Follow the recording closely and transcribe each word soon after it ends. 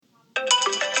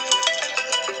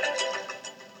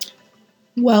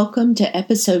Welcome to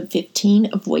episode 15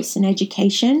 of Voice in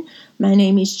Education. My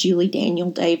name is Julie Daniel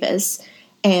Davis,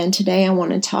 and today I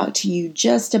want to talk to you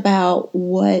just about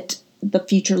what the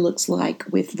future looks like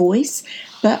with voice,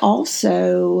 but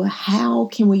also how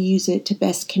can we use it to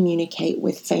best communicate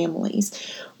with families.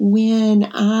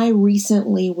 When I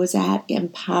recently was at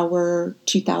Empower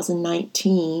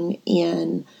 2019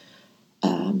 in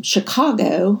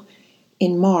Chicago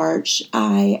in March,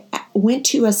 I went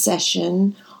to a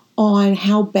session on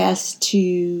how best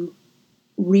to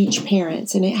reach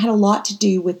parents, and it had a lot to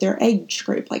do with their age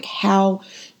group, like how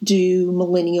do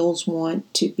millennials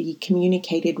want to be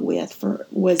communicated with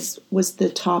was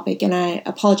the topic. And I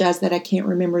apologize that I can't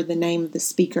remember the name of the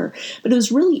speaker, but it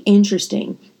was really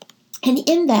interesting. And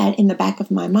in the back of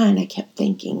my mind, I kept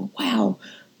thinking, wow,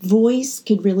 voice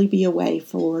could really be a way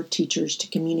for teachers to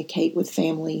communicate with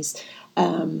families,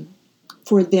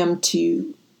 for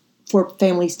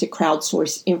families to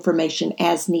crowdsource information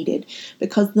as needed,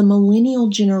 because the millennial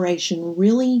generation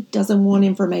really doesn't want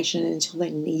information until they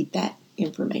need that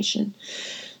information.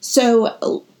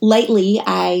 So lately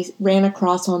I ran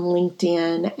across on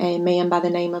LinkedIn a man by the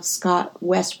name of Scott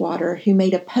Westwater who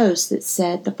made a post that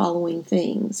said the following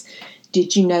things.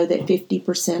 Did you know that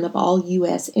 50% of all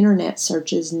U.S. internet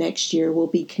searches next year will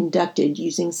be conducted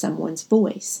using someone's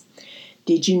voice?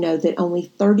 Did you know that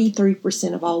only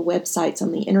 33% of all websites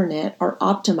on the internet are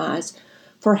optimized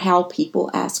for how people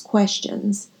ask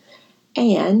questions?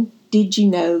 And did you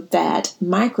know that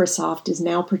Microsoft is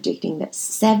now predicting that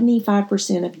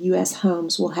 75% of U.S.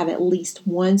 homes will have at least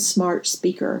one smart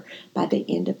speaker by the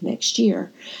end of next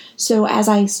year? So as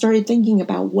I started thinking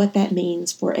about what that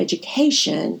means for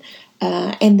education,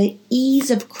 and the ease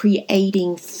of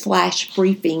creating flash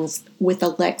briefings with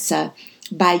Alexa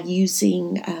by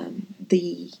using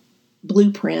the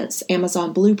blueprints,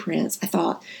 Amazon blueprints, I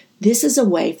thought this is a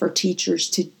way for teachers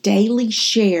to daily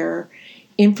share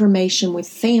information with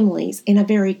families in a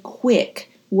very quick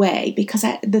way. Because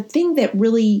the thing that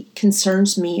really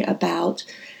concerns me about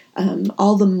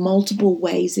all the multiple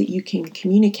ways that you can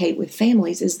communicate with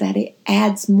families is that it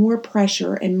adds more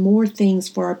pressure and more things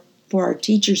for our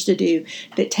teachers to do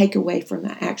that take away from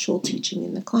the actual teaching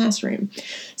in the classroom.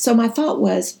 So my thought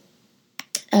was,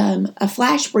 a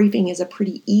flash briefing is a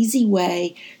pretty easy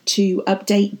way to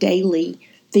update daily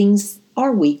things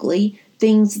or weekly,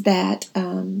 things that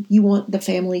you want the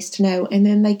families to know, and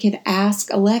then they could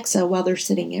ask Alexa while they're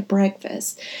sitting at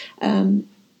breakfast. And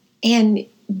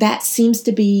that seems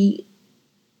to be,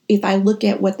 if I look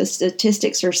at what the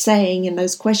statistics are saying in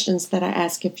those questions that I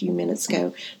asked a few minutes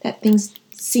ago, that things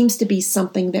seems to be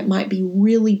something that might be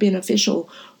really beneficial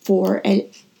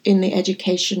in the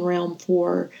education realm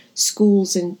for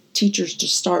schools and teachers to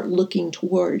start looking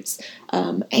towards.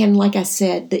 And like I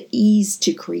said, the ease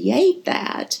to create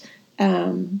that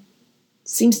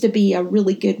seems to be a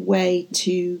really good way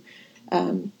to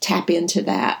tap into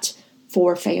that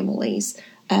for families.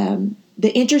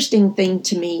 The interesting thing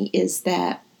to me is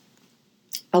that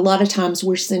a lot of times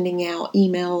we're sending out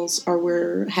emails or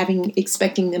we're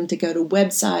expecting them to go to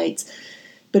websites,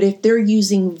 but if they're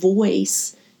using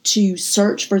voice to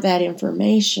search for that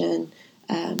information,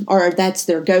 or that's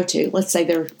their go-to. Let's say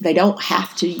they don't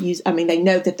have to use, they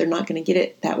know that they're not going to get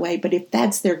it that way, but if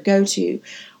that's their go-to,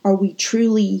 are we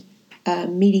truly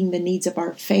meeting the needs of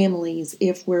our families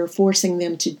if we're forcing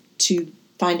them to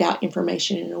find out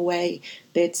information in a way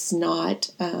that's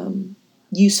not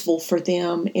useful for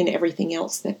them in everything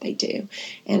else that they do?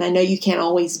 And I know you can't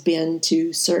always bend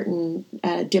to certain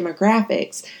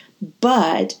demographics,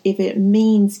 but if it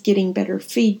means getting better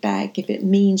feedback, if it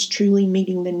means truly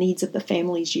meeting the needs of the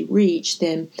families you reach,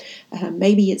 then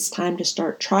maybe it's time to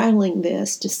start trialing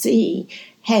this to see,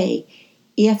 hey,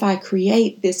 if I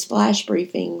create this flash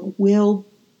briefing, will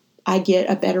I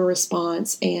get a better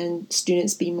response and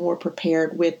students be more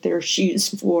prepared with their shoes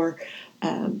for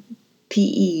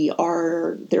PE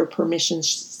or their permission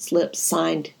slip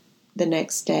signed the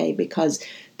next day because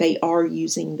they are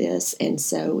using this, and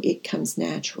so it comes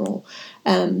natural.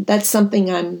 That's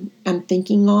something I'm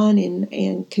thinking on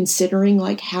and considering,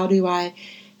 like, how do I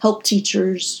help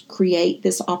teachers create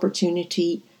this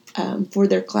opportunity for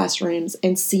their classrooms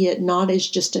and see it not as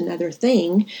just another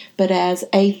thing, but as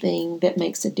a thing that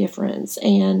makes a difference.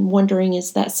 And wondering,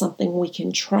 is that something we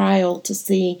can trial to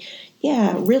see,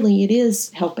 yeah, really it is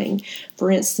helping.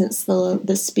 For instance,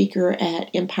 the speaker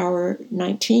at Empower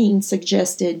 19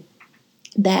 suggested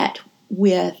that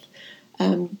with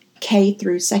K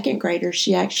through second graders,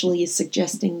 she actually is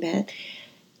suggesting that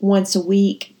once a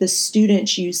week the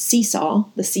students use Seesaw,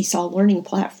 the Seesaw learning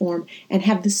platform, and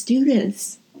have the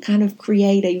students kind of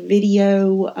create a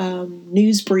video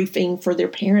news briefing for their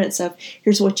parents of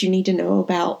here's what you need to know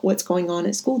about what's going on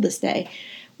at school this day.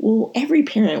 Well, every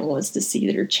parent wants to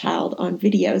see their child on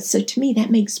video, so to me that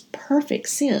makes perfect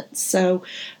sense. So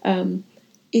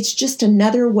it's just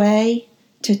another way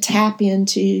to tap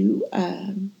into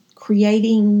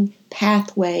creating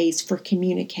pathways for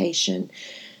communication,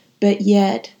 but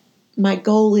yet my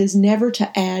goal is never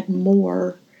to add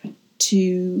more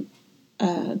to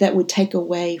that would take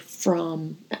away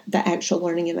from the actual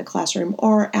learning in the classroom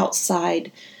or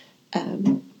outside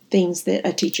things that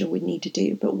a teacher would need to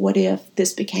do. But what if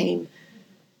this became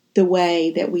the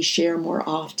way that we share more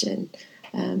often?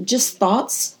 Just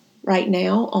thoughts right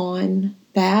now on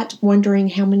that, wondering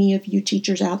how many of you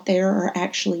teachers out there are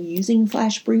actually using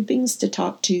flash briefings to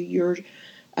talk to your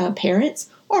parents,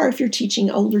 or if you're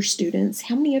teaching older students,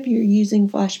 how many of you are using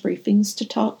flash briefings to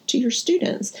talk to your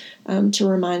students, to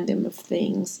remind them of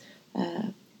things?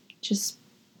 Just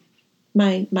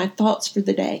my thoughts for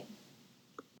the day.